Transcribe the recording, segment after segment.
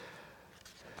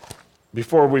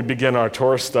Before we begin our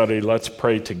Torah study, let's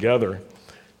pray together.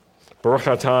 Baruch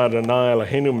atah Adonai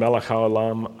Eloheinu melech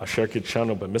haolam asher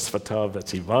kidshanu b'mitzvotav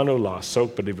v'tzivanu la'asok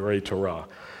b'divrei Torah.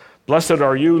 Blessed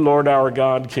are you, Lord our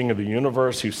God, King of the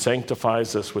universe, who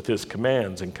sanctifies us with his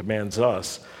commands and commands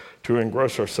us to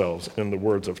engross ourselves in the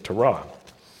words of Torah.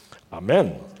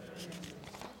 Amen.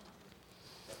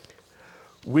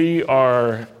 We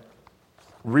are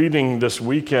reading this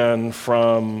weekend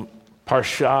from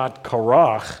Parshat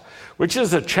Korach, which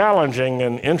is a challenging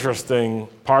and interesting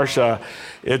parsha.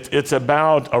 It's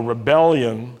about a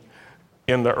rebellion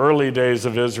in the early days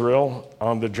of Israel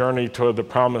on the journey toward the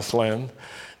Promised Land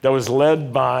that was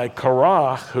led by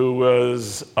Korach, who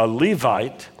was a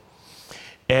Levite,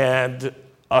 and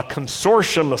a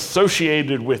consortium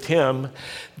associated with him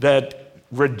that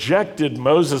rejected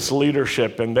Moses'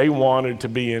 leadership, and they wanted to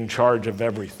be in charge of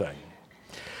everything.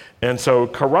 And so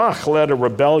Korach led a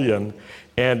rebellion,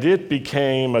 and it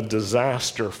became a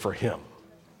disaster for him.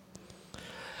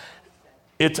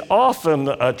 It's often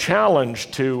a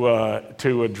challenge to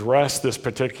address this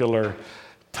particular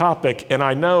topic, and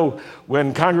I know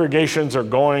when congregations are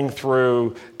going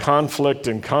through conflict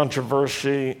and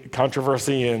controversy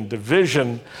and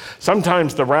division,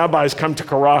 sometimes the rabbis come to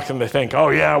Korach and they think, oh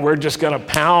yeah, we're just going to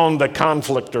pound the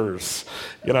conflictors,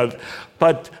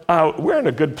 But we're in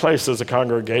a good place as a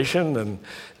congregation, and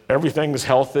everything's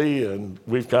healthy, and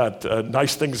we've got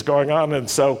nice things going on, and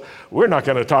so we're not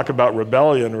going to talk about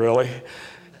rebellion, really.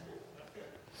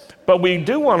 But we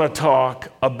do want to talk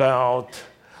about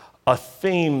a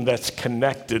theme that's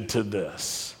connected to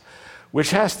this,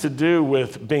 which has to do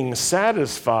with being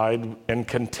satisfied and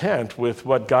content with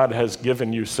what God has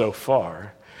given you so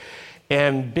far,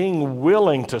 and being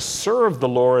willing to serve the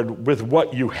Lord with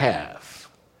what you have.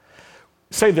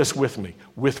 Say this with me,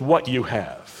 with what you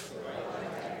have.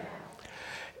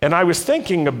 And I was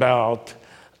thinking about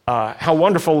how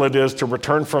wonderful it is to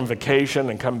return from vacation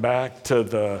and come back to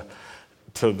the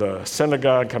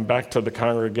synagogue, come back to the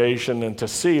congregation, and to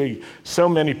see so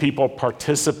many people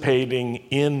participating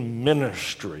in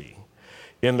ministry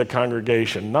in the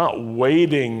congregation, not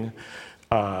waiting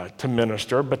to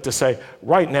minister, but to say,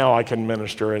 right now I can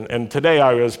minister. And today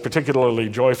I was particularly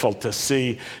joyful to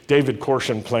see David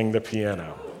Korshin playing the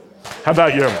piano. How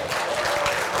about you?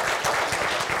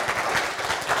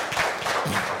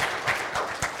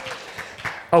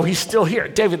 Oh, he's still here.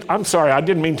 David, I'm sorry, I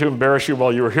didn't mean to embarrass you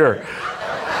while you were here.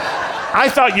 I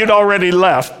thought you'd already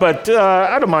left, but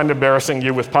I don't mind embarrassing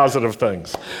you with positive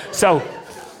things. So,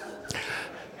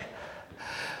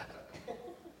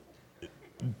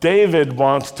 David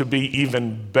wants to be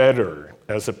even better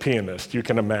as a pianist, you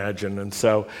can imagine. And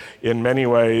so, in many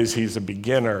ways, he's a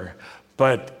beginner,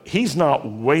 but he's not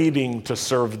waiting to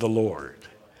serve the Lord.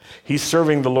 He's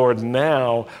serving the Lord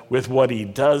now with what he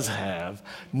does have,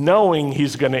 knowing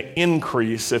he's going to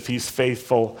increase if he's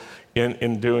faithful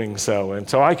in doing so. And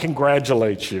so I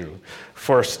congratulate you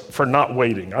for not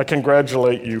waiting. I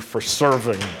congratulate you for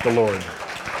serving the Lord.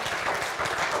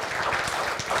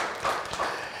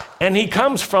 And he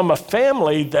comes from a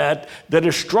family that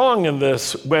is strong in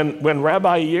this. When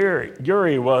Rabbi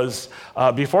Uri was,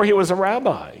 before he was a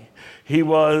rabbi, he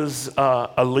was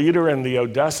a leader in the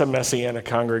Odessa Messianic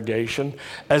congregation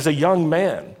as a young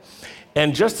man.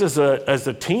 And just as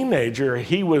a teenager,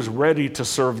 he was ready to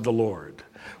serve the Lord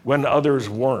when others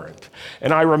weren't.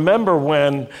 And I remember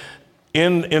when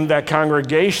in that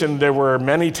congregation, there were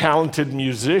many talented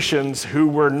musicians who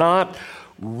were not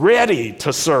ready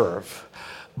to serve.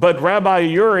 But Rabbi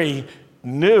Uri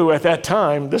knew at that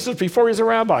time, this is before he was a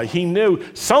rabbi, he knew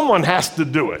someone has to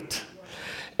do it.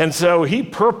 And so he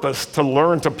purposed to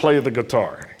learn to play the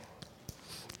guitar,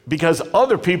 because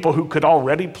other people who could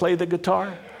already play the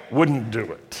guitar wouldn't do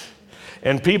it.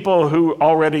 And people who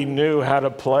already knew how to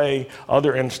play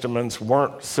other instruments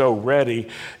weren't so ready.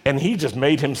 And he just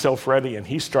made himself ready, and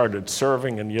he started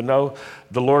serving. And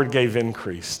the Lord gave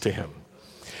increase to him.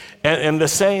 And the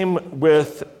same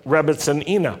with Rebbetzin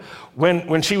Ina.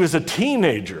 When she was a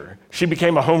teenager, she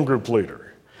became a home group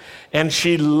leader. And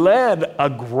she led a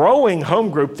growing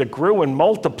home group that grew and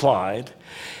multiplied.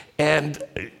 And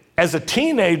as a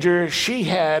teenager, she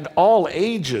had all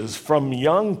ages from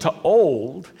young to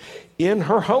old in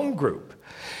her home group.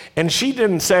 And she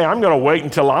didn't say, I'm going to wait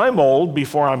until I'm old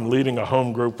before I'm leading a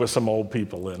home group with some old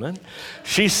people in it.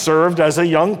 She served as a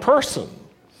young person.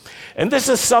 And this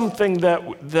is something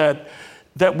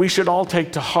that we should all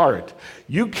take to heart.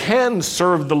 You can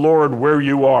serve the Lord where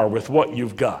you are with what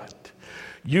you've got.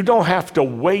 You don't have to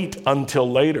wait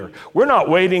until later. We're not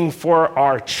waiting for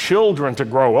our children to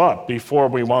grow up before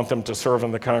we want them to serve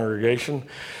in the congregation.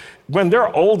 When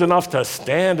they're old enough to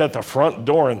stand at the front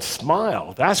door and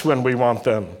smile, that's when we want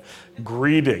them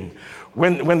greeting.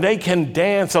 When they can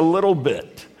dance a little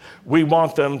bit, we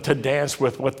want them to dance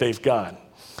with what they've got.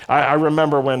 I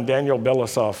remember when Daniel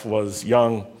Belousov was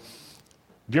young.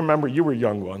 Do you remember? You were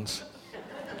young ones.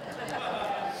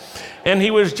 And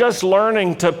he was just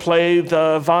learning to play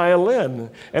the violin.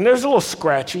 And there's a little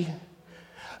scratchy.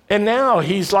 And now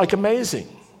he's like amazing,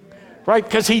 right?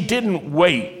 Because he didn't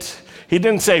wait. He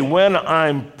didn't say, when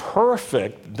I'm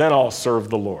perfect, then I'll serve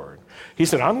the Lord. He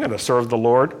said, I'm going to serve the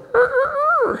Lord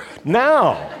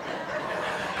now.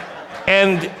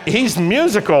 And he's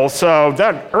musical, so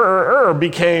that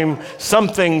became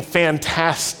something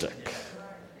fantastic.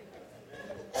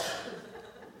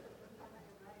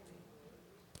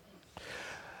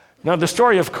 Now, the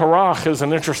story of Korach is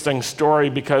an interesting story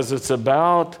because it's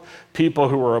about people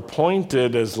who were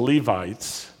appointed as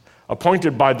Levites,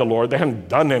 appointed by the Lord. They hadn't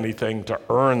done anything to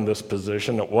earn this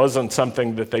position. It wasn't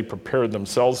something that they prepared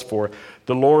themselves for.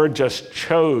 The Lord just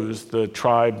chose the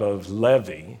tribe of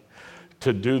Levi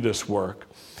to do this work.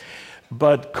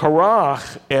 But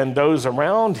Korach and those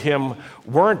around him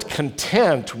weren't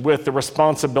content with the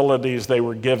responsibilities they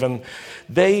were given.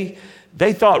 They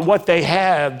thought what they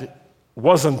had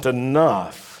wasn't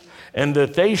enough, and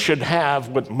that they should have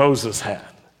what Moses had.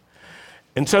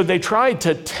 And so they tried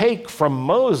to take from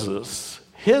Moses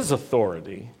his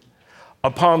authority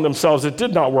upon themselves. It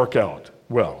did not work out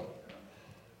well.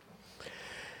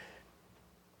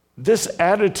 This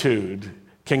attitude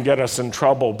can get us in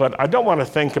trouble, but I don't want to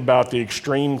think about the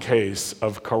extreme case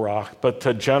of Korach, but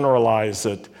to generalize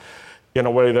it in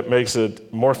a way that makes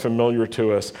it more familiar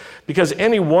to us. Because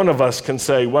any one of us can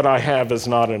say, what I have is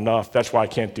not enough. That's why I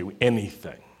can't do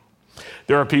anything.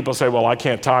 There are people who say, well, I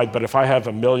can't tithe, but if I have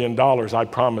 $1 million, I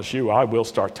promise you, I will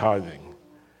start tithing.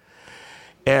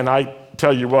 And I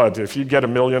tell you what, if you get $1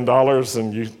 million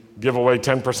and you give away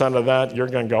 10% of that, you're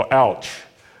going to go, ouch,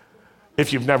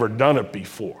 if you've never done it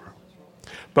before.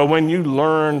 But when you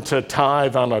learn to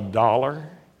tithe on $1,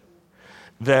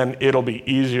 then it'll be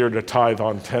easier to tithe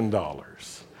on $10.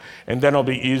 And then it'll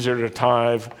be easier to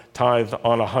tithe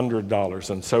on $100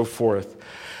 and so forth.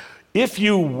 If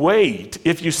you wait,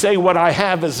 if you say what I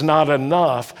have is not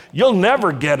enough, you'll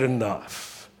never get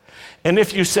enough. And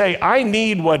if you say, I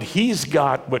need what he's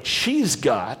got, what she's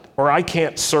got, or I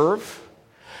can't serve,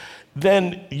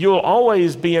 then you'll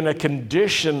always be in a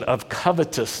condition of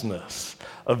covetousness,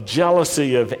 of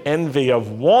jealousy, of envy,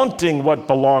 of wanting what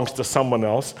belongs to someone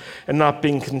else and not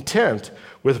being content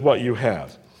with what you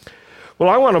have. Well,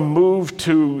 I want to move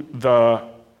to the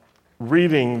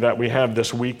reading that we have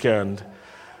this weekend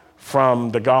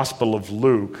from the Gospel of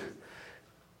Luke,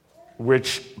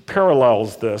 which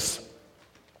parallels this.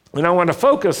 And I want to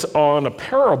focus on a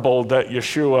parable that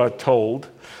Yeshua told.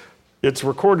 It's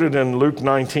recorded in Luke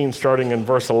 19, starting in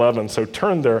verse 11, so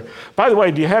turn there. By the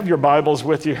way, do you have your Bibles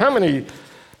with you? How many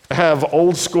have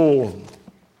old school,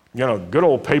 good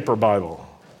old paper Bible?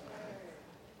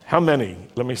 How many?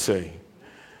 Let me see.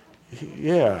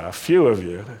 Yeah, a few of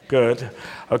you. Good.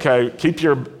 Okay, keep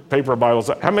your paper Bibles.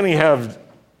 How many have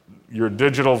your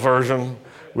digital version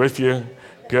with you?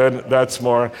 Good, that's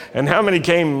more. And how many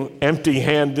came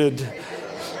empty-handed?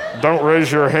 Don't raise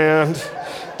your hand.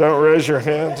 Don't raise your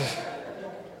hand.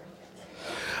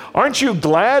 Aren't you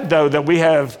glad, though, that we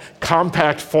have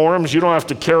compact forms? You don't have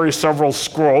to carry several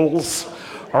scrolls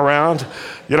around.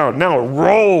 Now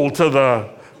roll to the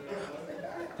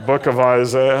book of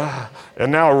Isaiah,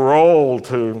 and now roll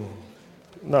to...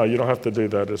 No, you don't have to do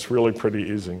that. It's really pretty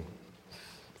easy.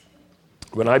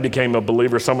 When I became a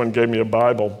believer, someone gave me a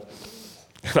Bible,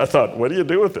 and I thought, what do you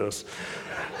do with this?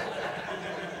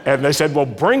 And they said, well,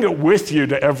 bring it with you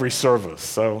to every service.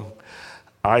 So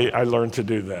I learned to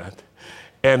do that.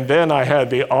 And then I had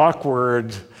the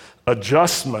awkward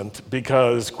adjustment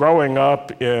because growing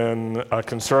up in a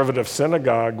conservative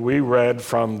synagogue, we read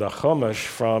from the Chumash,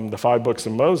 from the 5 books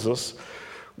of Moses,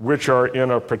 which are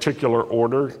in a particular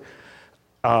order.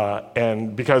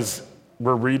 And because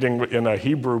we're reading in a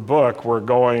Hebrew book, we're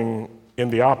going in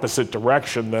the opposite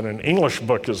direction than an English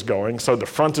book is going. So the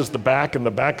front is the back and the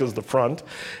back is the front.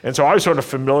 And so I was sort of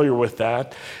familiar with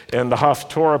that. And the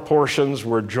Haftorah portions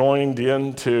were joined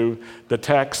into the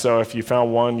text. So if you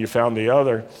found one, you found the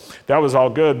other. That was all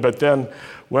good. But then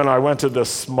when I went to the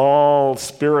small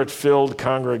spirit-filled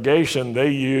congregation,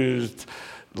 they used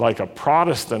like a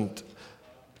Protestant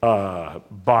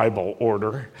Bible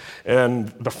order, and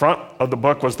the front of the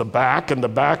book was the back, and the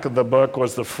back of the book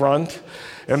was the front,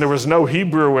 and there was no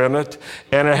Hebrew in it,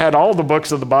 and it had all the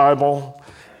books of the Bible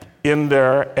in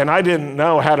there, and I didn't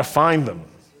know how to find them.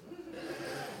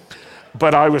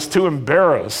 But I was too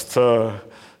embarrassed to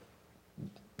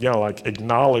like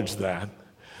acknowledge that.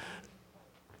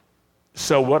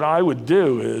 So what I would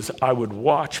do is I would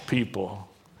watch people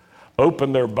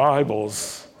open their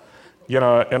Bibles,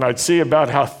 and I'd see about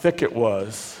how thick it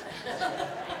was.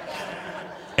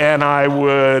 And I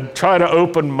would try to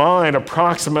open mine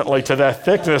approximately to that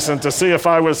thickness and to see if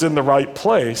I was in the right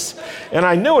place. And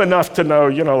I knew enough to know,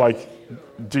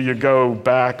 do you go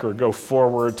back or go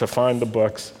forward to find the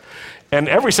books? And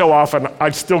every so often, I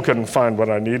still couldn't find what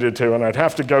I needed to, and I'd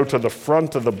have to go to the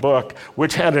front of the book,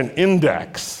 which had an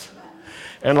index,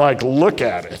 and look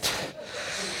at it.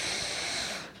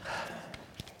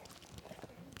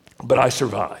 But I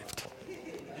survived.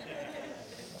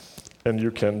 And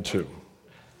you can too.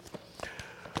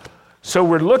 So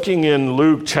we're looking in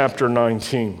Luke chapter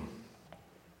 19.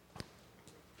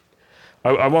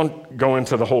 I won't go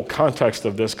into the whole context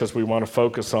of this because we want to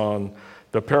focus on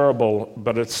the parable,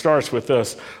 but it starts with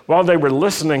this. While they were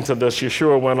listening to this,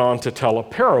 Yeshua went on to tell a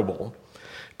parable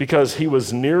because he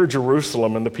was near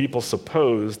Jerusalem and the people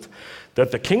supposed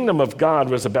that the kingdom of God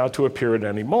was about to appear at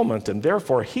any moment, and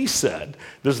therefore he said,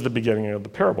 this is the beginning of the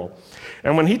parable.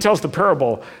 And when he tells the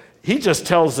parable, he just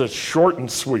tells it short and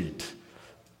sweet,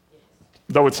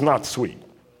 though it's not sweet.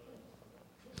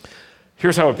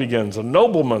 Here's how it begins. A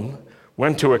nobleman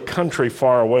went to a country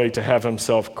far away to have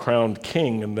himself crowned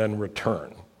king and then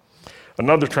return.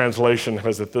 Another translation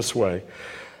has it this way.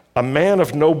 A man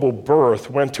of noble birth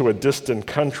went to a distant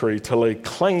country to lay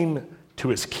claim to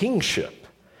his kingship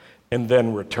and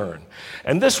then return.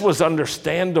 And this was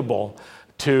understandable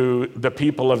to the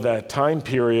people of that time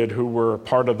period who were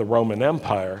part of the Roman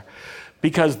Empire,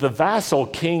 because the vassal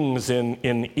kings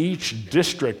in each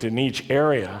district, in each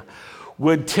area,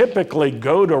 would typically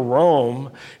go to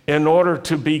Rome in order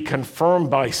to be confirmed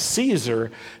by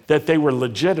Caesar that they were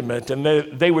legitimate, and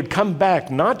they would come back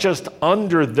not just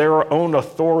under their own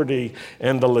authority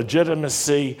and the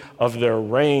legitimacy of their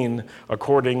reign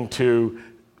according to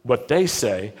what they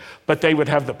say, but they would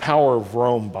have the power of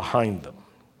Rome behind them.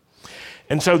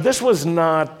 And so this was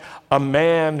not a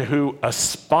man who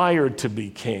aspired to be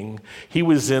king. He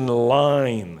was in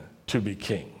line to be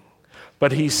king.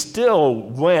 But he still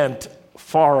went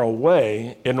far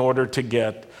away in order to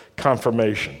get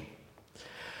confirmation.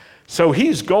 So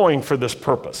he's going for this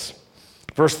purpose.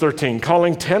 Verse 13,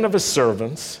 calling 10 of his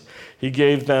servants, he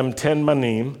gave them 10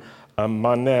 manim.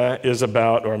 Maneh is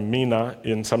about, or mina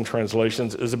in some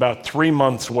translations, is about 3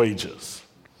 months' wages.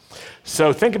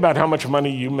 So think about how much money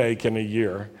you make in a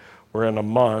year or in a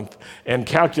month, and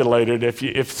calculate it.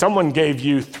 If someone gave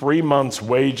you 3 months'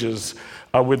 wages,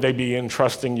 would they be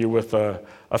entrusting you with a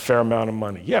fair amount of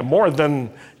money? Yeah, more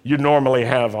than you normally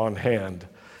have on hand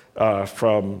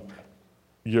from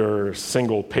your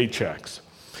single paychecks.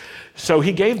 So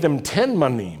he gave them 10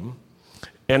 manim,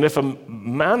 and if a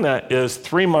manna is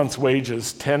 3 months'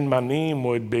 wages, 10 manim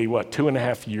would be,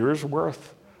 2.5 years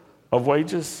worth of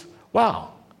wages?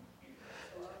 Wow.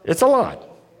 It's a lot.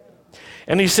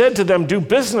 And he said to them, do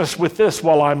business with this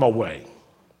while I'm away.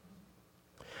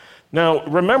 Now,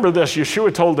 remember this,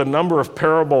 Yeshua told a number of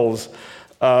parables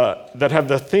that have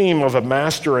the theme of a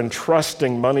master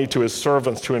entrusting money to his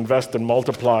servants to invest and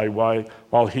multiply while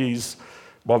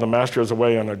the master is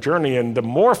away on a journey. And the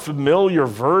more familiar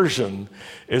version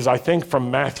is, I think, from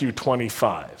Matthew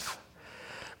 25.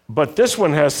 But this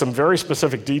one has some very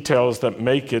specific details that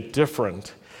make it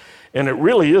different. And it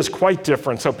really is quite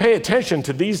different. So pay attention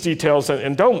to these details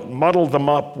and don't muddle them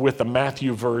up with the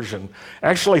Matthew version.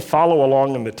 Actually follow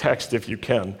along in the text if you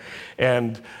can.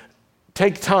 And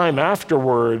take time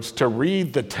afterwards to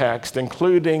read the text,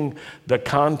 including the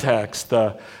context,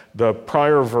 the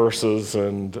prior verses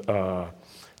and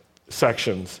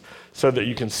sections, so that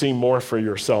you can see more for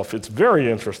yourself. It's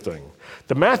very interesting.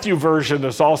 The Matthew version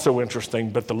is also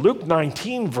interesting, but the Luke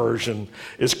 19 version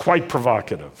is quite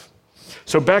provocative.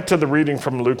 So back to the reading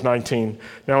from Luke 19,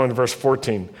 now in verse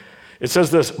 14. It says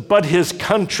this, but his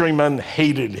countrymen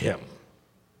hated him.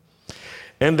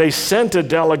 And they sent a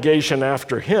delegation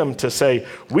after him to say,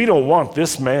 we don't want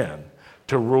this man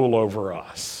to rule over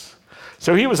us.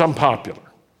 So he was unpopular.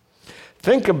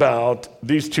 Think about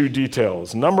these two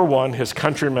details. Number one, his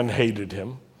countrymen hated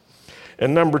him.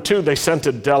 And number two, they sent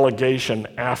a delegation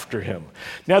after him.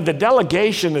 Now, the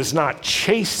delegation is not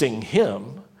chasing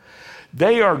him.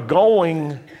 They are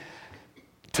going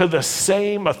to the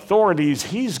same authorities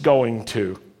he's going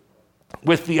to,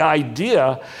 with the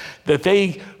idea that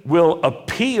they will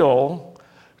appeal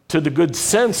to the good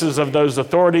senses of those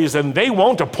authorities and they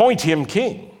won't appoint him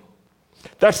king.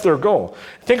 That's their goal.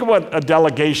 Think of what a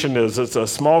delegation is. It's a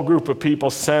small group of people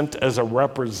sent as a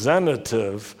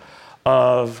representative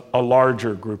of a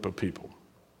larger group of people.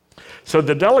 So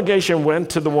the delegation went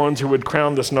to the ones who would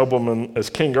crown this nobleman as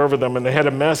king over them, and they had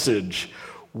a message.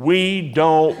 We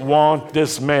don't want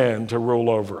this man to rule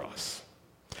over us.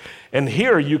 And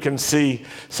here you can see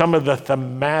some of the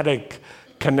thematic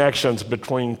connections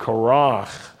between Korach,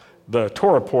 the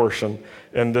Torah portion,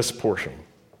 and this portion.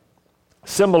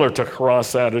 Similar to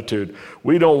Korach's attitude,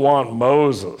 we don't want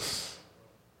Moses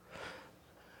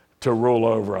to rule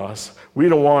over us. We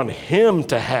don't want him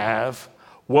to have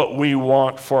what we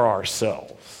want for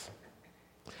ourselves.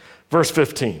 Verse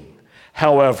 15,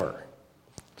 however,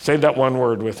 say that one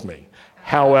word with me.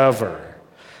 However,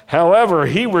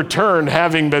 he returned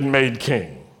having been made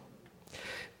king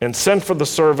and sent for the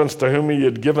servants to whom he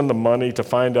had given the money to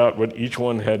find out what each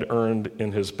one had earned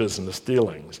in his business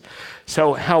dealings.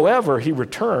 So, however, he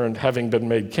returned having been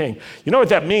made king. You know what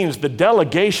that means? The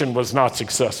delegation was not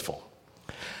successful.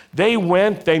 They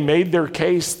went, they made their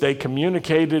case, they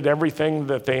communicated everything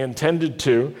that they intended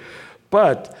to,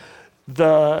 but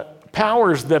the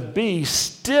powers that be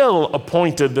still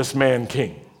appointed this man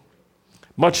king,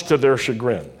 much to their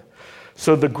chagrin.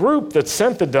 So the group that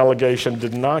sent the delegation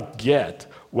did not get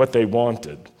what they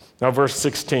wanted. Now, verse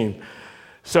 16.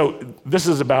 So this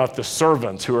is about the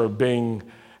servants who are being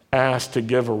asked to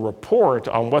give a report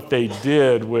on what they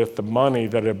did with the money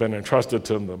that had been entrusted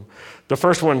to them. The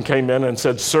first one came in and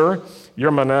said, "Sir,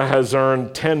 your manah has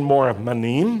earned 10 more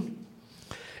manim."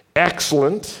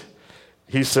 "Excellent,"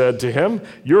 he said to him.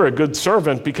 "You're a good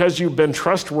servant. Because you've been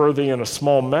trustworthy in a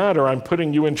small matter, I'm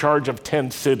putting you in charge of 10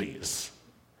 cities.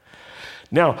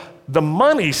 Now, the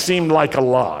money seemed like a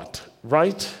lot,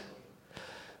 right?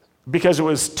 Because it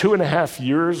was 2.5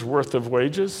 years worth of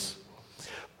wages.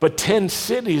 But 10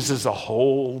 cities is a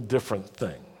whole different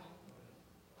thing.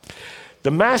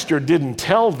 The master didn't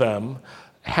tell them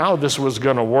how this was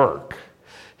going to work.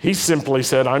 He simply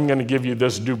said, "I'm going to give you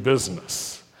this, do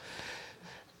business."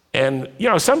 And,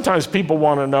 sometimes people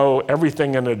want to know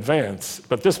everything in advance,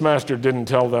 but this master didn't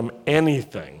tell them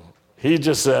anything. He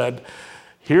just said,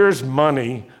 "Here's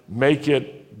money, make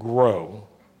it grow.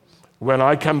 When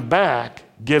I come back,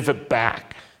 give it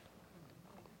back."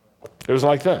 It was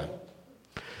like that.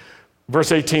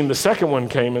 Verse 18, the second one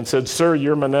came and said, "Sir,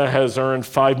 your manah has earned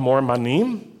 5 more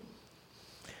manim."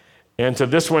 And to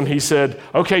this one he said,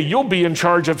 "Okay, you'll be in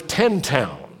charge of 10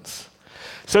 towns."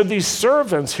 So these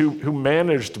servants who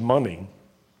managed money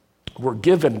were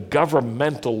given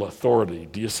governmental authority,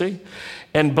 do you see?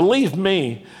 And believe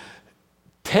me,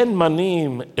 10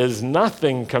 manim is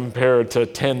nothing compared to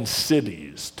 10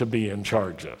 cities to be in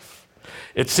charge of.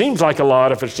 It seems like a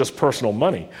lot if it's just personal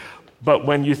money. But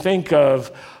when you think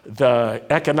of the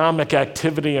economic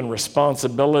activity and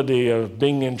responsibility of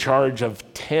being in charge of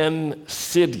 10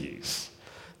 cities,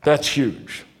 that's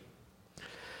huge.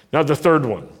 Now the third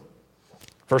one,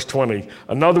 verse 20,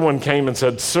 another one came and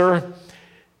said, "Sir,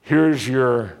 here's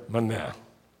your manah.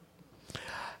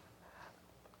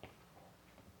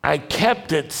 I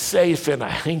kept it safe in a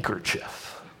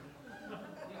handkerchief."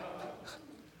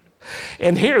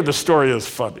 And here the story is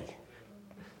funny.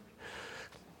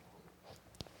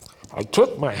 "I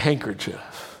took my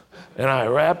handkerchief and I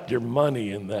wrapped your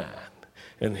money in that.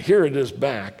 And here it is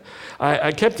back.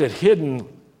 I kept it hidden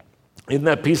in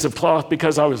that piece of cloth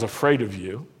because I was afraid of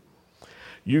you.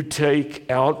 You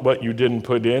take out what you didn't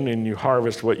put in and you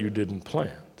harvest what you didn't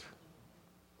plant."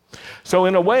 So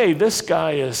in a way, this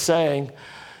guy is saying,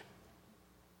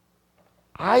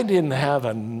 I didn't have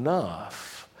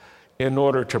enough in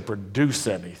order to produce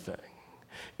anything.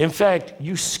 In fact,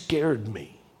 you scared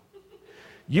me.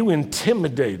 You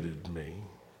intimidated me.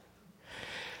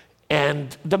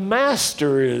 And the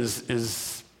master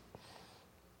is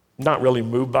not really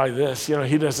moved by this.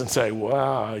 He doesn't say,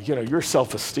 "Wow, your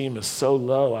self-esteem is so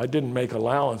low. I didn't make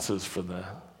allowances for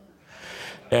that.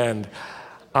 And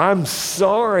I'm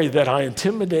sorry that I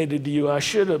intimidated you. I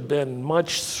should have been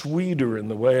much sweeter in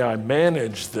the way I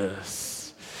managed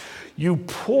this. You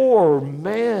poor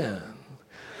man.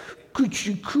 Could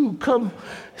you come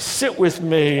sit with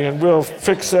me and we'll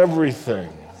fix everything?"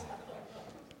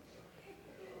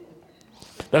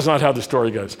 That's not how the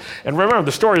story goes. And remember,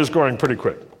 the story is going pretty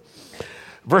quick.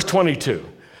 Verse 22.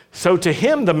 So to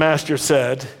him the master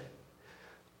said,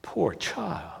 "Poor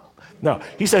child." No,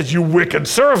 he says, "You wicked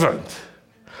servant.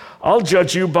 I'll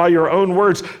judge you by your own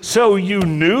words. So you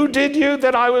knew, did you,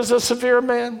 that I was a severe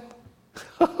man?"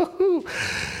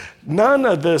 None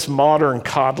of this modern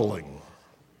coddling,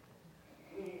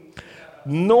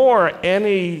 nor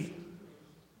any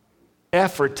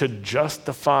effort to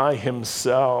justify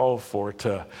himself or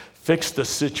to fix the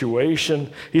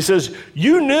situation. He says,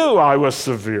 you knew I was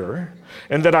severe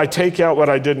and that I take out what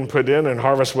I didn't put in and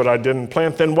harvest what I didn't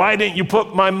plant. Then why didn't you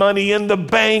put my money in the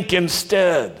bank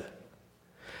instead?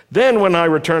 Then when I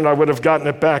returned, I would have gotten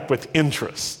it back with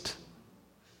interest.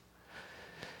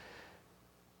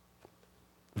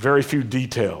 Very few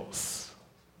details,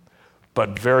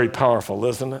 but very powerful,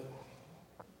 isn't it?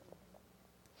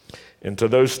 And to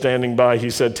those standing by, he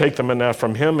said, take the manna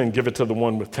from him and give it to the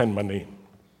one with 10 manni.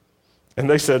 And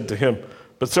they said to him,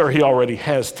 but sir, he already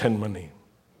has 10 manni.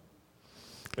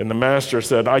 And the master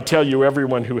said, I tell you,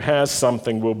 everyone who has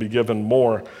something will be given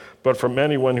more, but from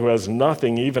anyone who has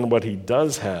nothing, even what he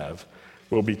does have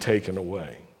will be taken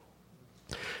away.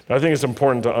 Now, I think it's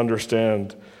important to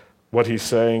understand what he's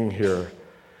saying here.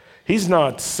 He's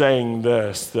not saying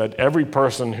this, that every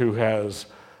person who has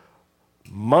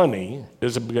money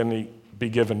is going to be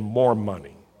given more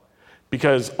money,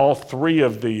 because all three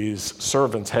of these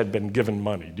servants had been given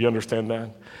money. Do you understand that?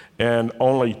 And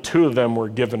only two of them were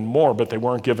given more, but they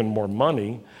weren't given more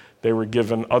money. They were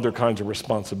given other kinds of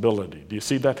responsibility. Do you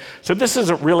see that? So this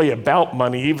isn't really about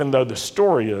money, even though the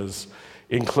story is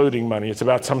including money. It's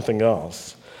about something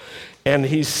else. And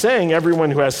he's saying everyone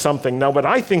who has something. Now, what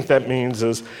I think that means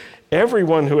is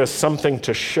everyone who has something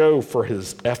to show for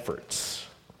his efforts.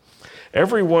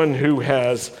 Everyone who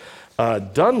has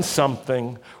done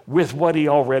something with what he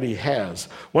already has.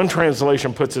 One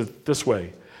translation puts it this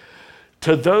way: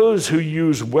 to those who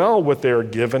use well what they are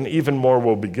given, even more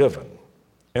will be given,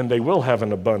 and they will have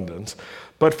an abundance.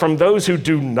 But from those who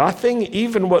do nothing,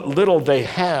 even what little they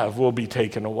have will be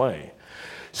taken away.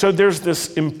 So there's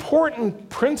this important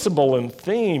principle and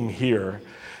theme here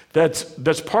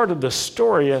that's part of the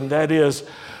story, and that is,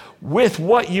 with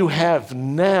what you have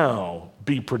now,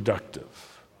 be productive.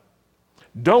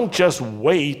 Don't just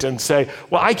wait and say,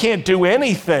 well, I can't do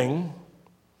anything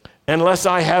unless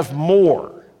I have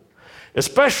more.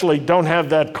 Especially don't have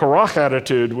that Korach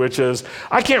attitude, which is,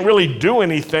 I can't really do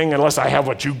anything unless I have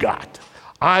what you got.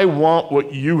 I want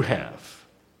what you have.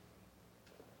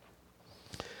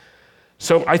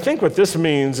 So I think what this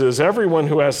means is everyone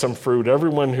who has some fruit,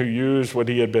 everyone who used what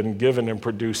he had been given and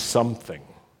produced something,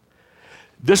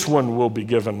 this one will be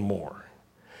given more.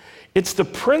 It's the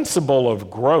principle of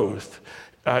growth,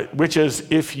 which is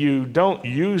if you don't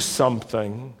use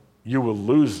something, you will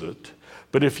lose it.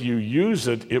 But if you use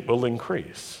it, it will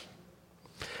increase.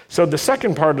 So the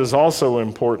second part is also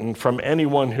important, from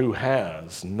anyone who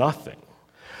has nothing.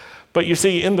 But you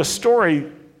see, in the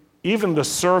story, even the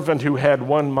servant who had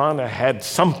 1 manna had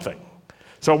something.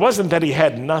 So it wasn't that he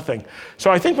had nothing.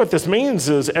 So I think what this means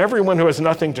is everyone who has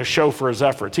nothing to show for his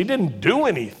efforts, he didn't do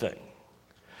anything.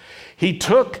 He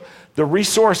took the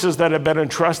resources that had been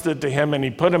entrusted to him and he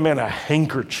put them in a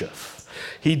handkerchief.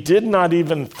 He did not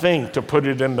even think to put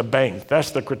it in the bank.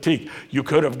 That's the critique. You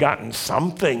could have gotten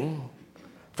something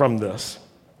from this.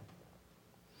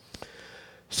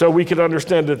 So we could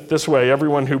understand it this way: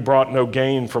 everyone who brought no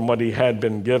gain from what he had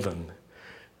been given.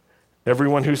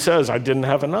 Everyone who says, I didn't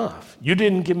have enough. You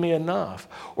didn't give me enough.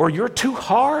 Or you're too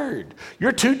hard.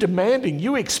 You're too demanding.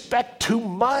 You expect too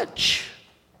much.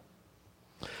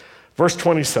 Verse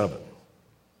 27.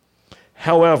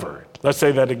 However, let's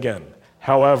say that again.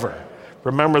 However.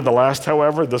 Remember the last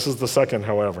however? This is the second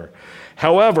however.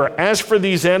 However, as for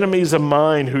these enemies of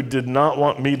mine who did not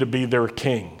want me to be their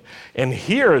king. And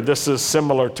here, this is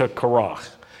similar to Korach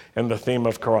and the theme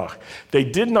of Korach. They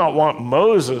did not want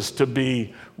Moses to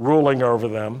be ruling over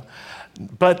them,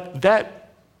 but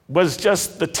that was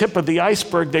just the tip of the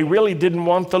iceberg. They really didn't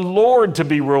want the Lord to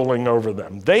be ruling over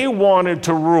them. They wanted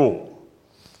to rule,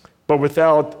 but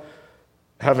without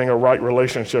having a right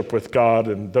relationship with God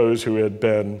and those who had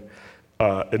been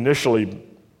initially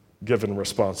given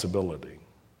responsibility.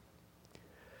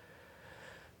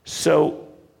 So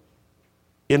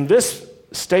in this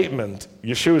statement,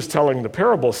 Yeshua is telling the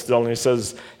parable still, and he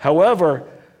says, however,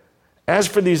 as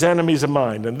for these enemies of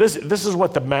mine, and this is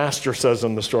what the master says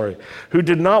in the story, who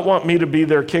did not want me to be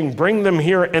their king, bring them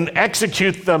here and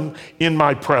execute them in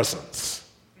my presence.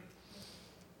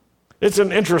 It's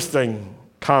an interesting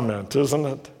comment, isn't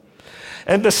it?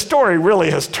 And the story really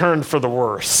has turned for the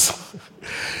worse.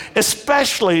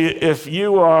 Especially if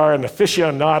you are an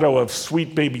aficionado of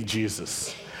sweet baby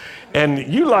Jesus.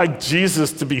 And you like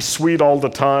Jesus to be sweet all the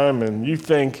time, and you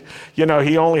think, he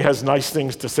only has nice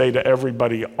things to say to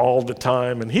everybody all the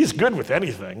time, and he's good with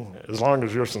anything, as long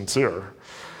as you're sincere.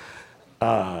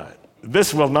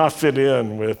 This will not fit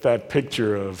in with that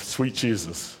picture of sweet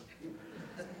Jesus.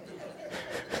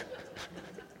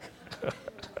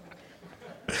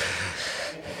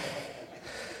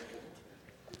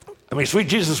 I mean, sweet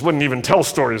Jesus wouldn't even tell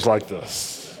stories like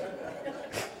this.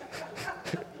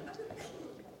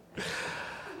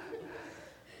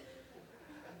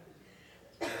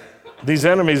 These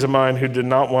enemies of mine who did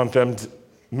not want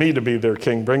me to be their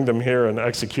king, bring them here and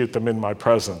execute them in my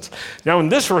presence. Now, in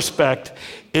this respect,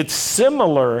 it's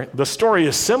similar, the story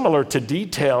is similar to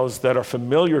details that are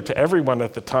familiar to everyone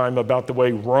at the time about the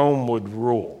way Rome would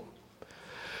rule.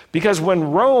 Because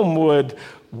when Rome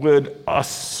would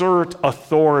assert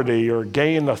authority or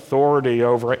gain authority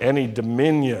over any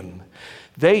dominion,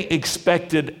 they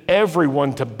expected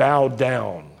everyone to bow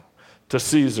down to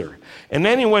Caesar. And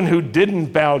anyone who didn't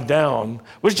bow down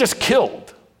was just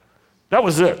killed. That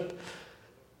was it.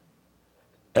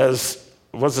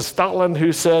 Was it Stalin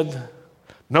who said,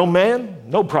 no man,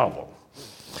 no problem.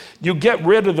 You get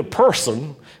rid of the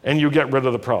person and you get rid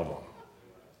of the problem.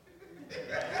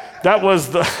 That was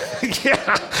the,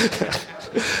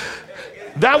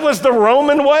 that was the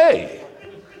Roman way.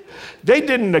 They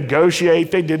didn't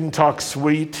negotiate, they didn't talk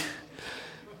sweet.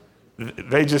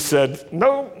 They just said,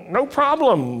 no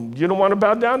problem. You don't want to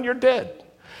bow down, you're dead.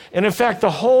 And in fact,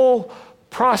 the whole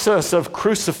process of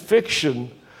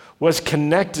crucifixion was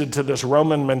connected to this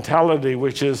Roman mentality,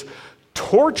 which is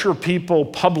torture people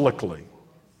publicly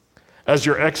as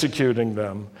you're executing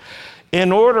them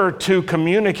in order to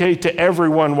communicate to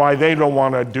everyone why they don't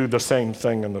want to do the same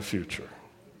thing in the future.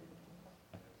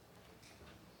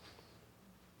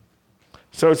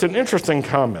 So it's an interesting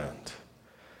comment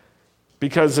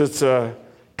because it's a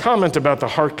comment about the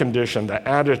heart condition, the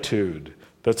attitude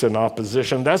that's in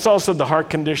opposition. That's also the heart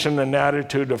condition and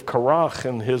attitude of Korach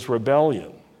in his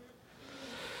rebellion.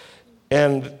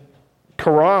 And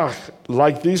Korach,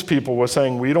 like these people, was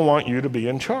saying, we don't want you to be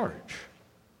in charge.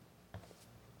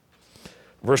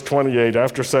 Verse 28,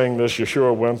 after saying this,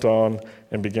 Yeshua went on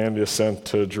and began the ascent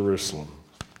to Jerusalem.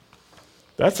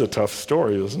 That's a tough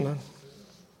story, isn't it?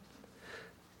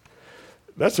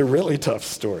 That's a really tough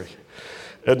story.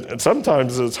 And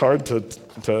sometimes it's hard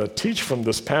to teach from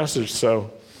this passage,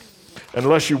 so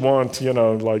unless you want,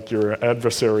 like your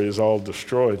adversary is all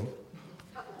destroyed.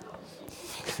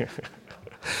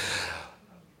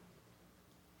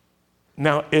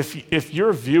 Now, if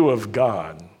your view of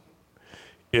God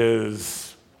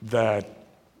is that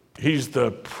he's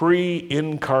the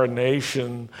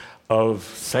pre-incarnation of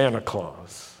Santa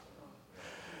Claus,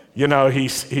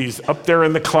 he's up there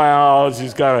in the clouds,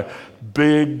 he's got a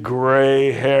big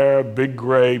gray hair, big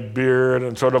gray beard,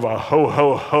 and sort of a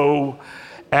ho-ho-ho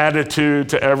attitude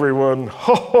to everyone.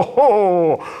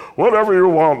 Ho-ho-ho, whatever you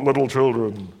want, little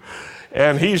children.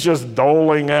 And he's just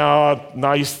doling out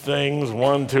nice things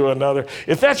one to another.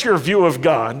 If that's your view of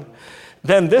God,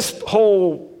 then this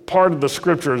whole part of the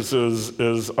scriptures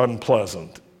is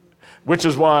unpleasant, which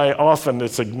is why often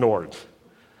it's ignored.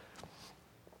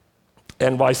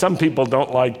 And why some people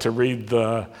don't like to read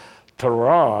the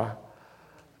Torah,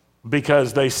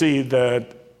 because they see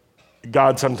that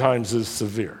God sometimes is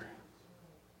severe.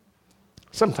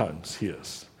 Sometimes he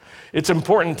is. It's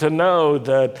important to know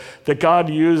that God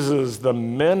uses the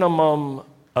minimum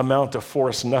amount of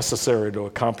force necessary to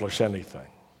accomplish anything.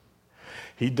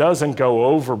 He doesn't go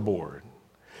overboard.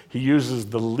 He uses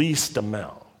the least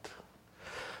amount.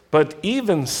 But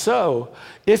even so,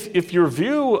 if your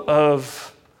view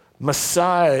of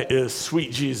Messiah is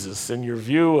sweet Jesus and your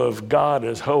view of God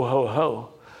is ho, ho, ho,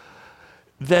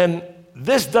 then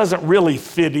this doesn't really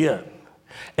fit in.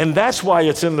 And that's why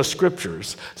it's in the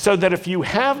scriptures, so that if you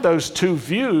have those two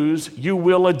views, you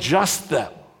will adjust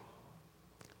them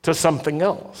to something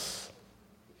else.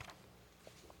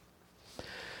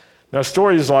 Now,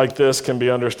 stories like this can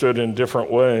be understood in different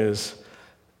ways.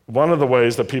 One of the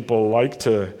ways that people like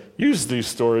to use these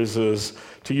stories is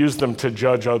to use them to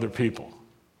judge other people.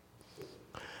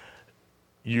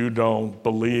 You don't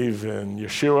believe in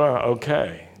Yeshua?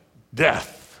 Okay,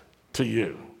 death to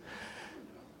you.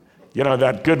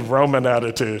 That good Roman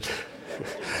attitude.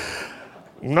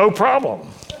 No problem.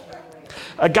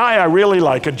 A guy I really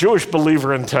like, a Jewish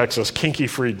believer in Texas, Kinky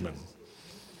Friedman.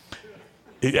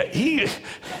 You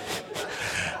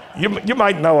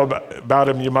might know about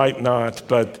him, you might not,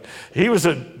 but he was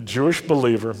a Jewish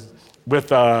believer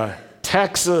with a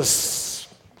Texas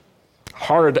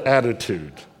hard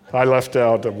attitude. I left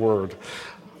out a word.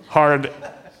 Hard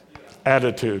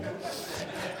attitude.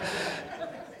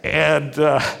 And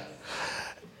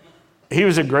he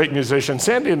was a great musician.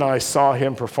 Sandy and I saw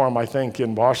him perform, I think,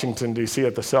 in Washington, D.C.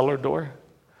 at the Cellar Door.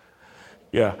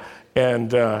 Yeah.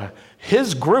 And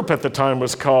his group at the time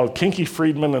was called Kinky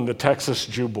Friedman and the Texas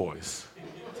Jew Boys.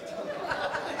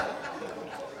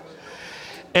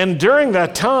 And during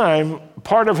that time,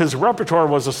 part of his repertoire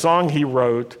was a song he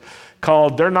wrote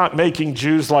called They're Not Making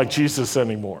Jews Like Jesus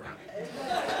Anymore.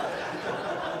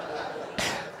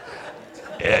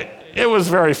 It was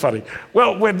very funny.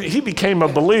 Well, when he became a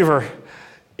believer,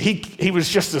 he was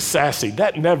just as sassy.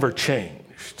 That never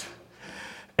changed.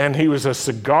 And he was a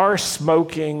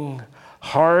cigar-smoking,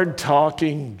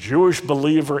 hard-talking Jewish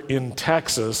believer in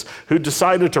Texas who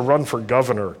decided to run for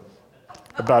governor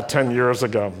about 10 years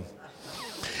ago.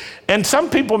 And some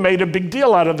people made a big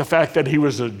deal out of the fact that he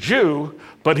was a Jew,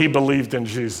 but he believed in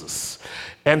Jesus.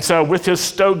 And so with his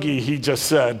stogie, he just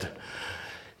said,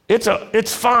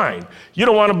 it's fine. You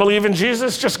don't want to believe in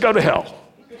Jesus? Just go to hell.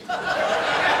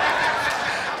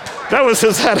 That was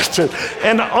his attitude.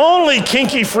 And only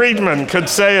Kinky Friedman could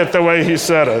say it the way he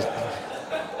said it.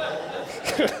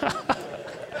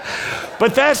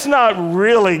 But that's not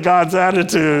really God's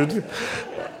attitude.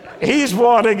 He's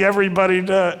wanting everybody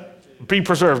to be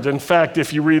preserved. In fact,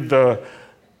 if you read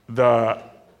the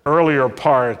earlier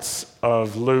parts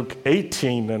of Luke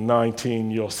 18 and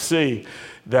 19, you'll see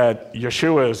that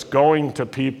Yeshua is going to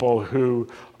people who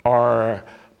are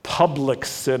public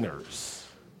sinners,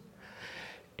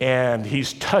 and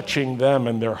he's touching them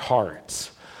in their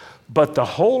hearts. But the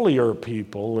holier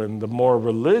people and the more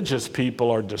religious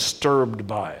people are disturbed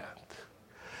by it,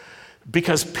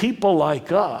 because people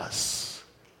like us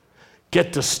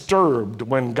get disturbed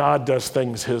when God does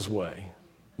things his way,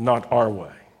 not our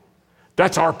way.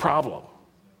 That's our problem.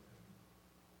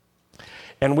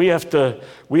 And we have to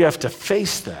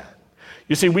face that.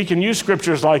 You see, we can use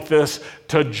scriptures like this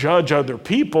to judge other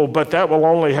people, but that will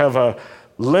only have a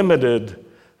limited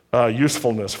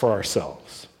usefulness for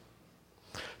ourselves.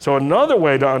 So another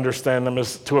way to understand them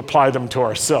is to apply them to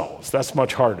ourselves. That's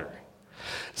much harder.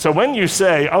 So when you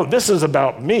say, oh, this is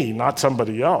about me, not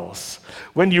somebody else,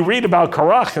 when you read about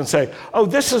Korach and say, oh,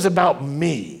 this is about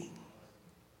me,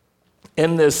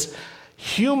 and this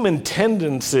human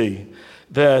tendency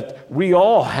that we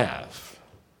all have,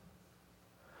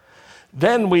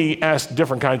 then we ask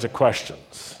different kinds of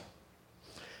questions.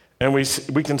 And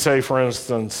we can say, for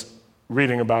instance,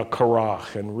 reading about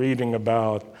Korach and reading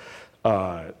about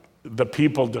the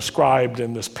people described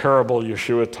in this parable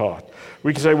Yeshua taught,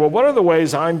 we can say, well, what are the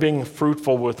ways I'm being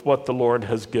fruitful with what the Lord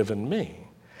has given me?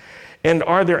 And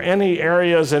are there any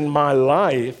areas in my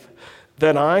life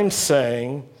that I'm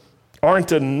saying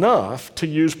aren't enough to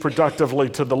use productively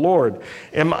to the Lord?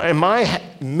 Am I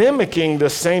mimicking the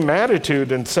same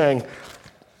attitude and saying,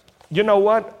 you know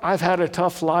what, I've had a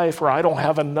tough life, or I don't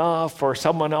have enough, or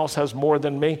someone else has more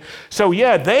than me. So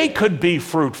yeah, they could be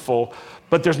fruitful,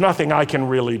 but there's nothing I can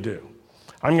really do.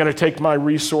 I'm going to take my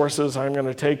resources, I'm going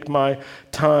to take my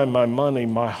time, my money,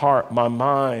 my heart, my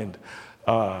mind,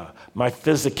 my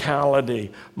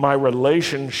physicality, my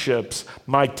relationships,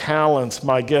 my talents,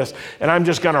 my gifts, and I'm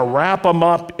just going to wrap them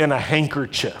up in a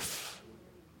handkerchief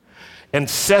and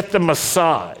set them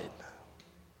aside.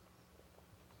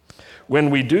 When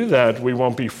we do that, we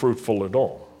won't be fruitful at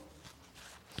all.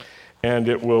 And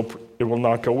it will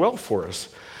not go well for us.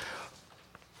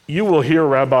 You will hear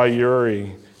Rabbi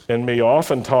Uri and me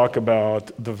often talk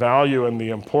about the value and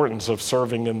the importance of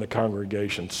serving in the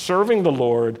congregation, serving the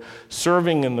Lord,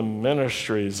 serving in the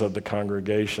ministries of the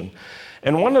congregation.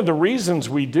 And one of the reasons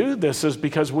we do this is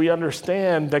because we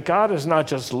understand that God is not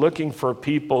just looking for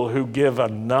people who give a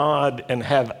nod and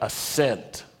have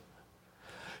assent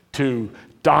to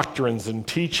doctrines and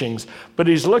teachings, but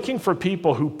he's looking for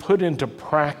people who put into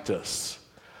practice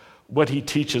what he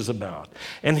teaches about.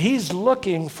 And he's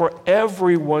looking for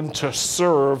everyone to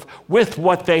serve with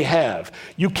what they have.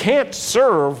 You can't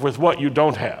serve with what you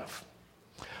don't have,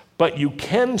 but you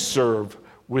can serve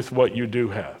with what you do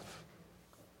have.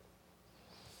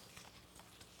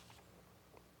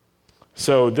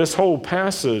 So this whole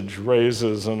passage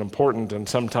raises an important and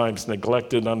sometimes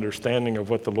neglected understanding of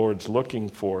what the Lord's looking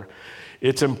for.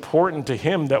 It's important to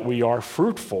him that we are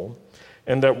fruitful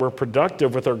and that we're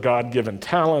productive with our God-given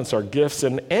talents, our gifts,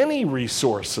 and any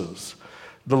resources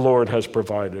the Lord has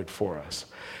provided for us.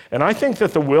 And I think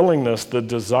that the willingness, the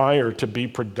desire to be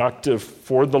productive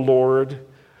for the Lord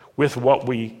with what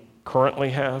we currently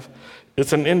have,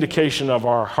 it's an indication of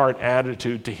our heart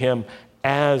attitude to him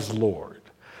as Lord.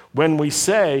 When we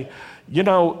say, you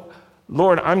know,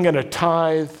 Lord, I'm going to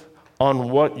tithe on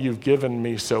what you've given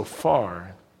me so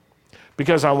far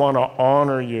because I want to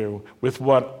honor you with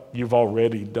what you've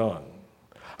already done.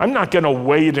 I'm not going to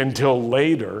wait until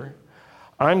later.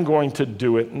 I'm going to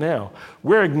do it now.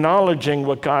 We're acknowledging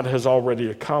what God has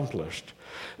already accomplished.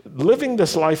 Living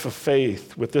this life of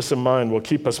faith with this in mind will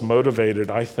keep us motivated,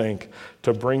 I think,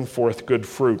 to bring forth good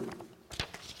fruit.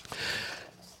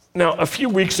 Now, a few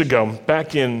weeks ago,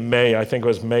 back in May, I think it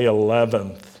was May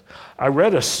 11th, I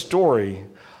read a story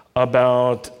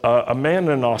about a man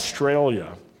in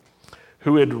Australia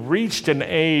who had reached an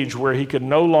age where he could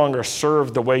no longer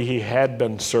serve the way he had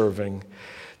been serving.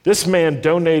 This man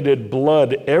donated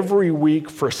blood every week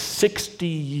for 60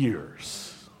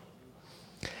 years.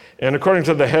 And according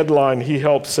to the headline, he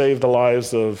helped save the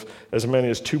lives of as many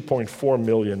as 2.4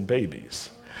 million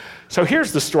babies. So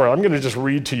here's the story. I'm going to just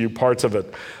read to you parts of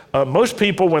it. Most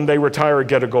people, when they retire,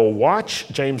 get a gold watch.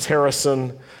 James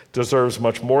Harrison deserves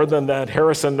much more than that.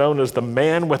 Harrison, known as the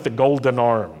man with the golden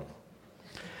arm,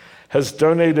 has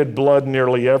donated blood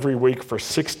nearly every week for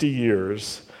 60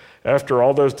 years. After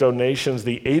all those donations,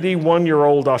 the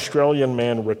 81-year-old Australian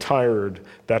man retired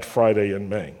that Friday in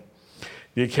May.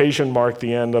 The occasion marked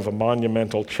the end of a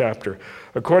monumental chapter.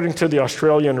 According to the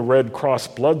Australian Red Cross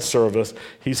Blood Service,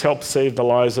 he's helped save the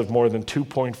lives of more than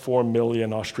 2.4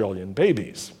 million Australian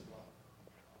babies.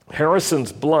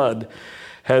 Harrison's blood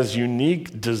has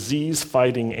unique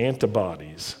disease-fighting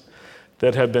antibodies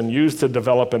that have been used to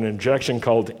develop an injection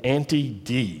called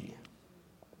Anti-D,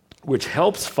 which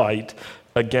helps fight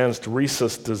against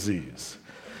rhesus disease.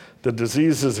 The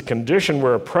disease is a condition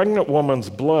where a pregnant woman's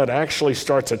blood actually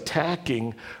starts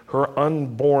attacking her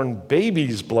unborn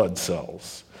baby's blood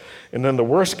cells. And in the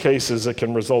worst cases, it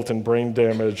can result in brain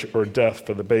damage or death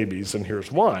for the babies, and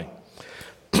here's why.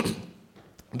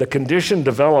 The condition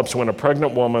develops when a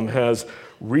pregnant woman has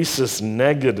rhesus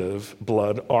negative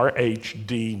blood,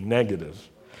 RHD negative,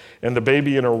 and the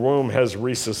baby in her womb has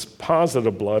rhesus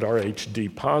positive blood,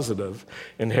 RHD positive,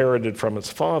 inherited from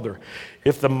its father.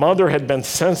 If the mother had been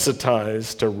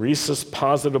sensitized to rhesus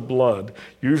positive blood,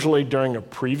 usually during a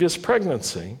previous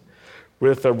pregnancy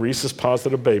with a rhesus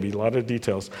positive baby, a lot of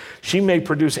details, she may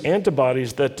produce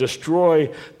antibodies that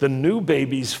destroy the new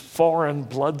baby's foreign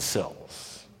blood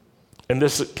cells. And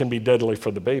this can be deadly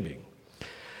for the baby.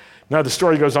 Now, the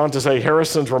story goes on to say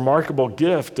Harrison's remarkable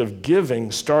gift of giving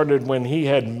started when he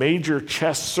had major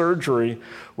chest surgery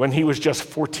when he was just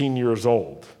 14 years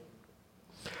old.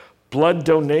 Blood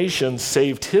donation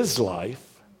saved his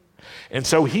life, and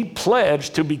so he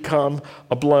pledged to become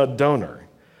a blood donor.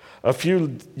 A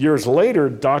few years later,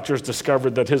 doctors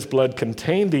discovered that his blood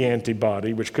contained the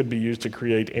antibody, which could be used to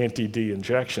create anti-D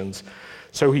injections.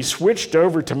 So he switched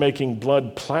over to making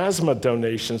blood plasma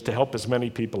donations to help as many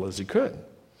people as he could.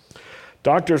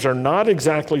 Doctors are not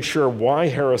exactly sure why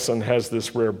Harrison has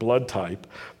this rare blood type,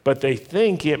 but they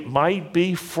think it might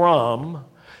be from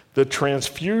the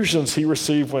transfusions he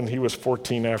received when he was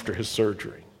 14 after his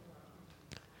surgery.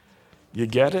 You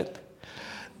get it?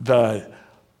 The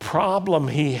problem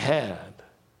he had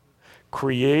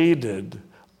created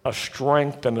a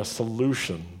strength and a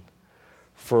solution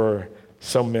for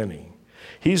so many.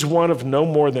 He's one of no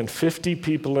more than 50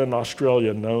 people in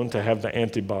Australia known to have the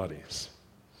antibodies.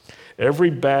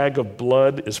 Every bag of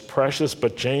blood is precious,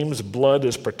 but James' blood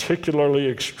is particularly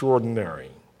extraordinary.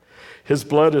 His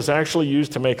blood is actually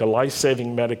used to make a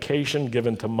life-saving medication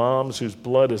given to moms whose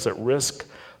blood is at risk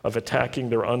of attacking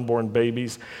their unborn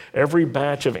babies. Every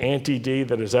batch of Anti-D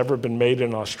that has ever been made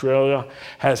in Australia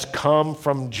has come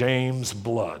from James'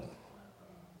 blood.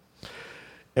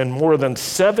 And more than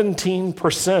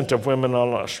 17% of women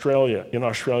in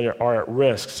Australia are at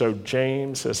risk, so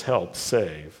James has helped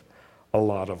save a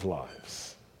lot of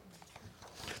lives.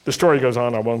 The story goes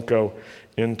on. I won't go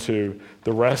into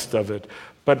the rest of it,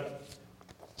 but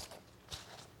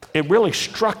it really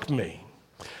struck me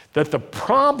that the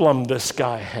problem this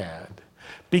guy had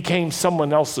became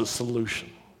someone else's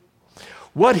solution.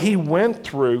 What he went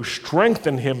through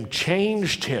strengthened him,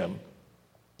 changed him.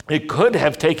 It could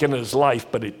have taken his life,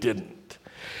 but it didn't.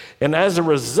 And as a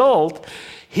result,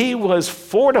 he was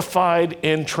fortified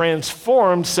and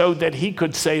transformed so that he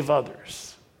could save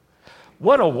others.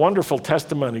 What a wonderful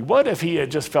testimony. What if he had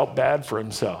just felt bad for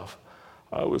himself?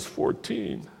 I was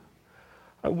 14.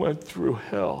 I went through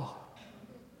hell.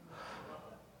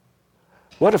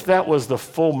 What if that was the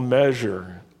full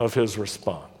measure of his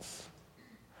response?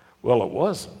 Well, it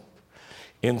wasn't.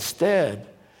 Instead,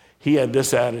 he had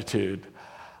this attitude: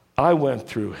 I went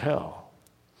through hell,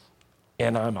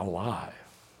 and I'm alive.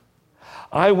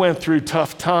 I went through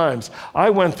tough times. I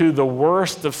went through the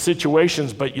worst of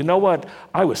situations, but you know what?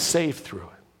 I was saved through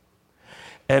it.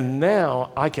 And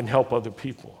now I can help other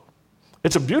people.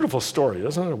 It's a beautiful story,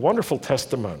 isn't it? A wonderful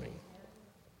testimony.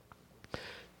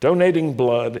 Donating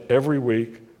blood every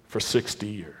week for 60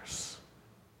 years.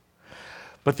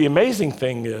 But the amazing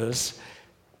thing is,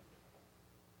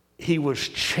 he was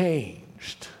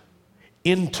changed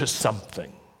into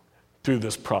something through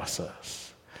this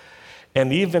process.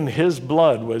 And even his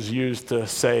blood was used to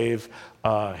save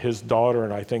his daughter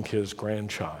and I think his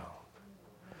grandchild.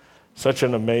 Such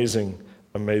an amazing,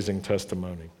 amazing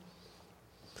testimony.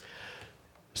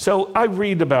 So I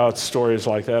read about stories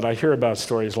like that. I hear about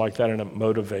stories like that, and it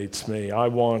motivates me. I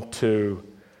want to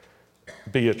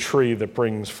be a tree that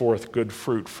brings forth good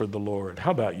fruit for the Lord.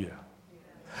 How about you?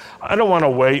 I don't want to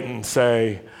wait and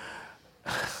say,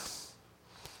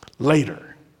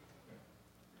 later.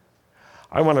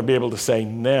 I want to be able to say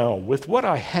now, with what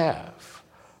I have,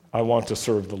 I want to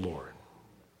serve the Lord.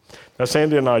 Now,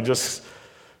 Sandy and I just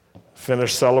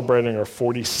finished celebrating our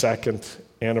 42nd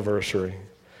anniversary,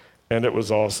 and it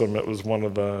was awesome. It was one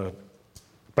of the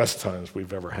best times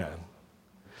we've ever had.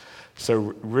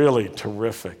 So really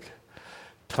terrific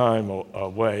time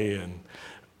away, and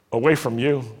away from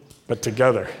you, but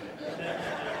together.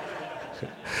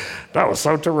 That was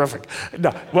so terrific.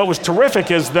 No, what was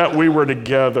terrific is that we were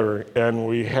together and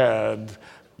we had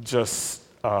just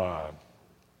a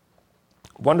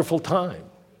wonderful time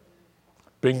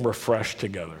being refreshed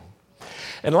together.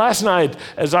 And last night,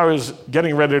 as I was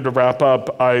getting ready to wrap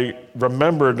up, I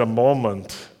remembered a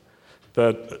moment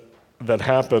that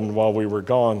happened while we were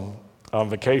gone on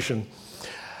vacation.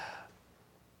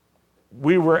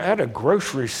 We were at a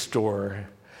grocery store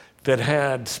that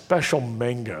had special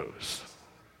mangoes.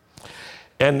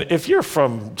 And if you're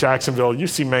from Jacksonville, you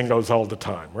see mangoes all the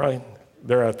time, right?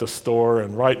 They're at the store,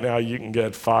 and right now you can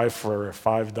get 5 for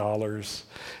 $5,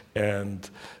 and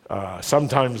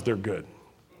sometimes they're good.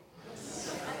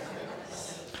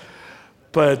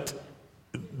 But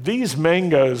these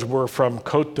mangoes were from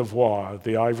Côte d'Ivoire,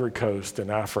 the Ivory Coast in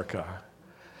Africa,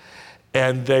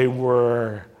 and they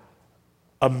were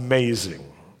amazing.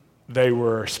 They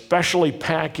were specially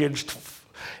packaged,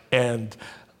 and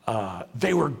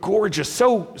they were gorgeous,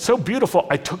 so beautiful.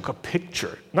 I took a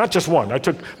picture, not just one. I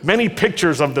took many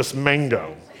pictures of this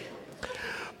mango.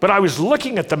 But I was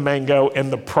looking at the mango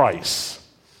and the price.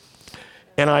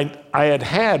 And I had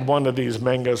had one of these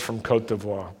mangoes from Côte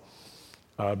d'Ivoire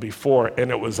before,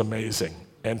 and it was amazing.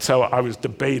 And so I was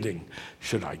debating,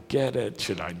 should I get it?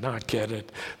 Should I not get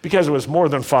it? Because it was more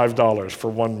than $5 for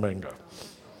one mango.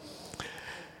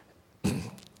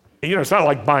 You know, it's not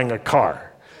like buying a car.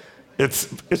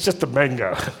 It's just a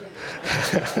mango.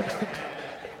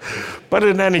 But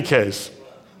in any case,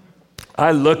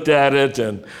 I looked at it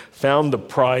and found the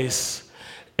price,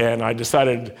 and I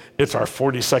decided it's our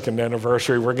 42nd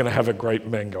anniversary. We're going to have a great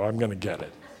mango. I'm going to get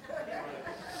it.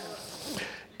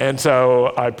 And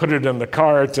so I put it in the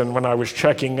cart, and when I was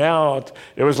checking out,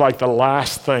 it was like the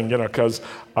last thing, you know, because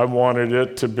I wanted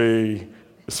it to be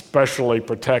specially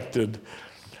protected.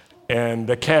 And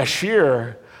the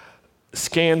cashier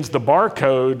scans the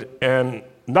barcode, and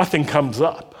nothing comes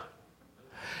up.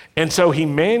 And so he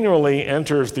manually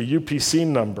enters the UPC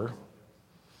number,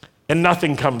 and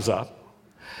nothing comes up.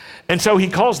 And so he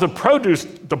calls the produce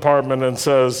department and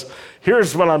says,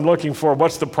 here's what I'm looking for,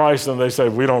 what's the price? And they say,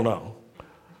 we don't know.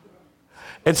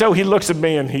 And so he looks at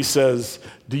me and he says,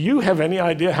 do you have any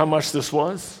idea how much this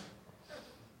was?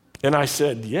 And I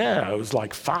said, yeah, it was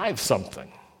like 5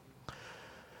 something.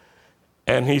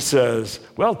 And he says,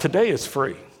 well, today it's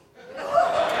free.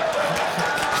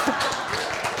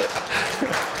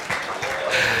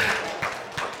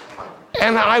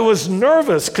 And I was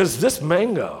nervous because this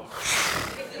mango,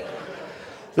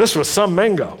 this was some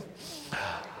mango.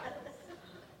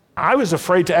 I was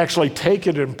afraid to actually take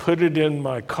it and put it in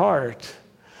my cart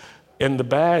in the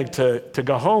bag to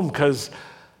go home because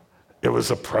it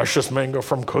was a precious mango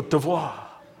from Côte d'Ivoire.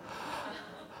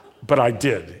 But I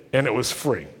did, and it was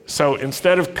free. So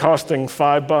instead of costing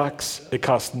 $5, it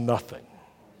cost nothing.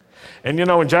 And you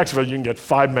know, in Jacksonville, you can get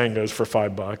 5 mangoes for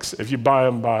 $5. If you buy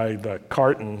them by the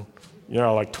carton, you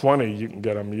know, like 20, you can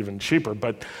get them even cheaper.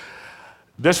 But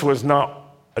this was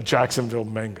not a Jacksonville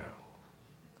mango.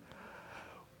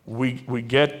 We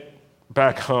get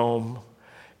back home,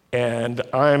 and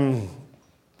I'm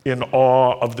in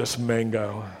awe of this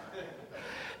mango.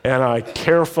 And I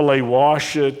carefully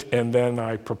wash it, and then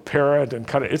I prepare it and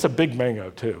cut it. It's a big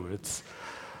mango, too. It's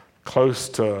close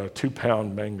to a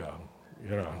 2-pound mango,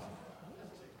 you know.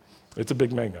 It's a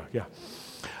big mango, yeah.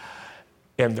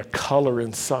 And the color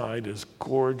inside is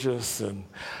gorgeous, and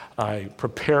I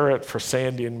prepare it for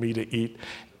Sandy and me to eat,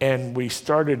 and we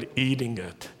started eating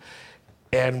it.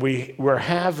 And we were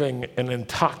having an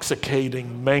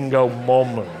intoxicating mango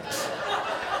moment,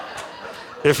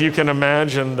 if you can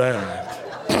imagine that.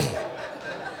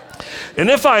 And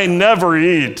if I never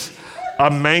eat a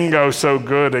mango so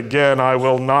good again, I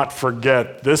will not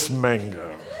forget this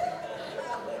mango.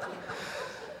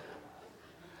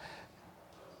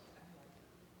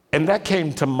 And that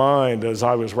came to mind as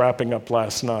I was wrapping up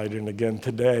last night and again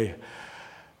today.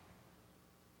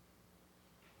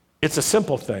 It's a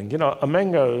simple thing. You know, a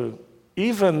mango,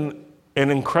 even an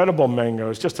incredible mango,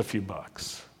 is just a few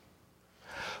bucks.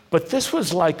 But this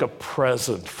was like a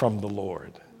present from the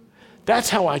Lord. That's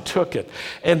how I took it.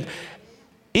 And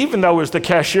even though it was the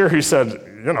cashier who said,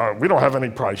 we don't have any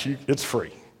price, it's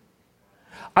free.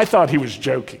 I thought he was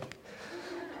joking.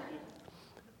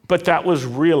 But that was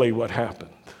really what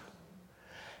happened.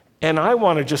 And I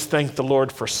want to just thank the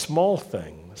Lord for small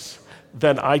things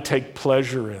that I take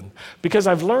pleasure in. Because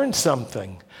I've learned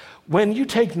something. When you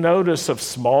take notice of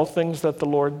small things that the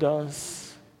Lord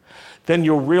does, then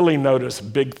you'll really notice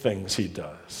big things he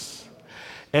does.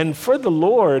 And for the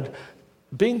Lord,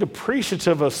 being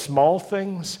appreciative of small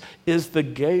things is the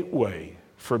gateway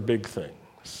for big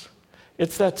things.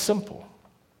 It's that simple.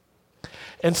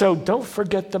 And so don't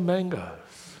forget the mangoes.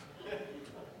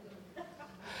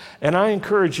 And I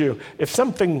encourage you, if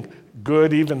something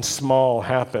good, even small,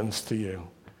 happens to you,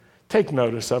 take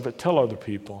notice of it, tell other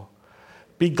people.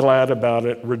 Be glad about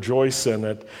it, rejoice in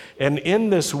it. And in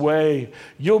this way,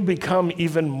 you'll become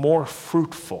even more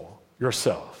fruitful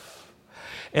yourself.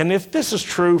 And if this is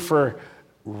true for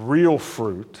real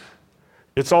fruit,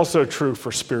 it's also true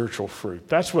for spiritual fruit.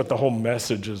 That's what the whole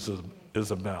message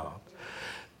is about.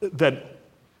 That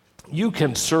you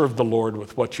can serve the Lord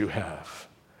with what you have,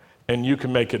 and you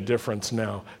can make a difference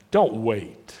now. Don't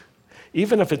wait.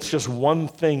 Even if it's just one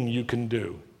thing you can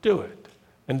do it,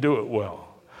 and do it well.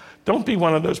 Don't be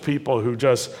one of those people who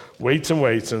just waits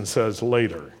and says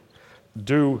later.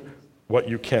 Do what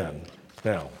you can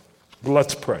now.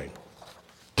 Let's pray.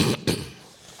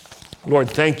 Lord,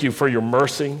 thank you for your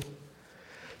mercy.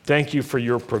 Thank you for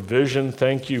your provision.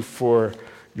 Thank you for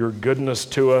your goodness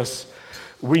to us.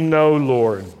 We know,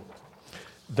 Lord,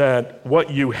 that what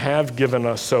you have given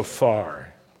us so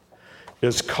far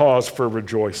is cause for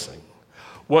rejoicing.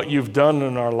 What you've done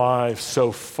in our lives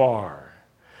so far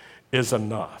is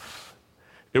enough.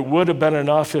 It would have been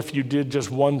enough if you did just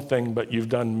one thing, but you've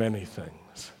done many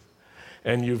things.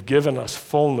 And you've given us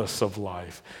fullness of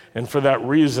life. And for that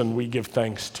reason, we give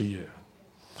thanks to you.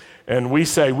 And we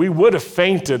say we would have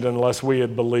fainted unless we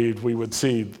had believed we would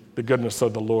see the goodness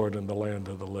of the Lord in the land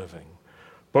of the living.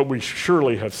 But we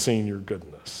surely have seen your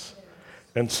goodness.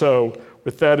 And so,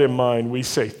 with that in mind, we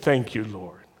say thank you,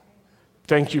 Lord.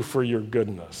 Thank you for your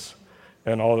goodness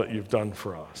and all that you've done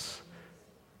for us.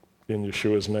 In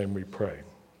Yeshua's name we pray.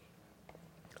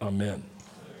 Amen.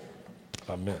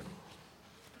 Amen.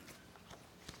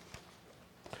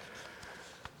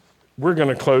 We're going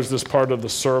to close this part of the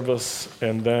service,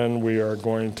 and then we are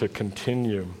going to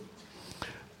continue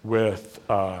with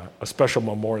a special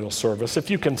memorial service. If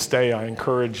you can stay, I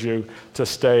encourage you to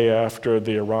stay after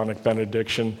the Aaronic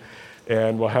benediction,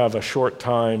 and we'll have a short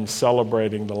time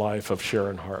celebrating the life of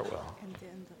Sharon Hartwell.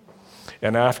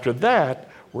 And after that,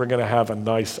 we're going to have a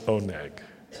nice oneg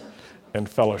and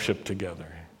fellowship together.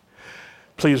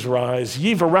 Please rise.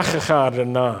 Yivarechecha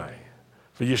Adonai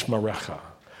v'yishmarecha.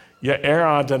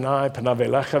 Ya'er Adonai panav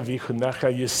elecha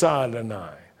v'yichunecha. Yisa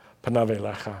Adonai panav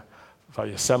elecha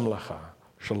v'yasem lecha.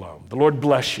 Shalom. The Lord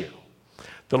bless you.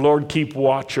 The Lord keep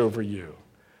watch over you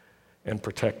and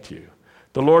protect you.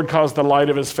 The Lord cause the light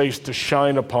of his face to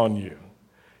shine upon you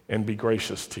and be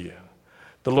gracious to you.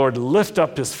 The Lord lift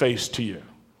up his face to you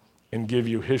and give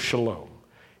you his shalom.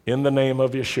 In the name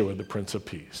of Yeshua, the Prince of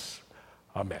Peace.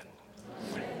 Amen.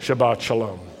 Shabbat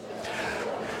shalom.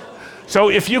 So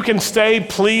if you can stay,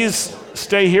 please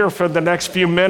stay here for the next few minutes.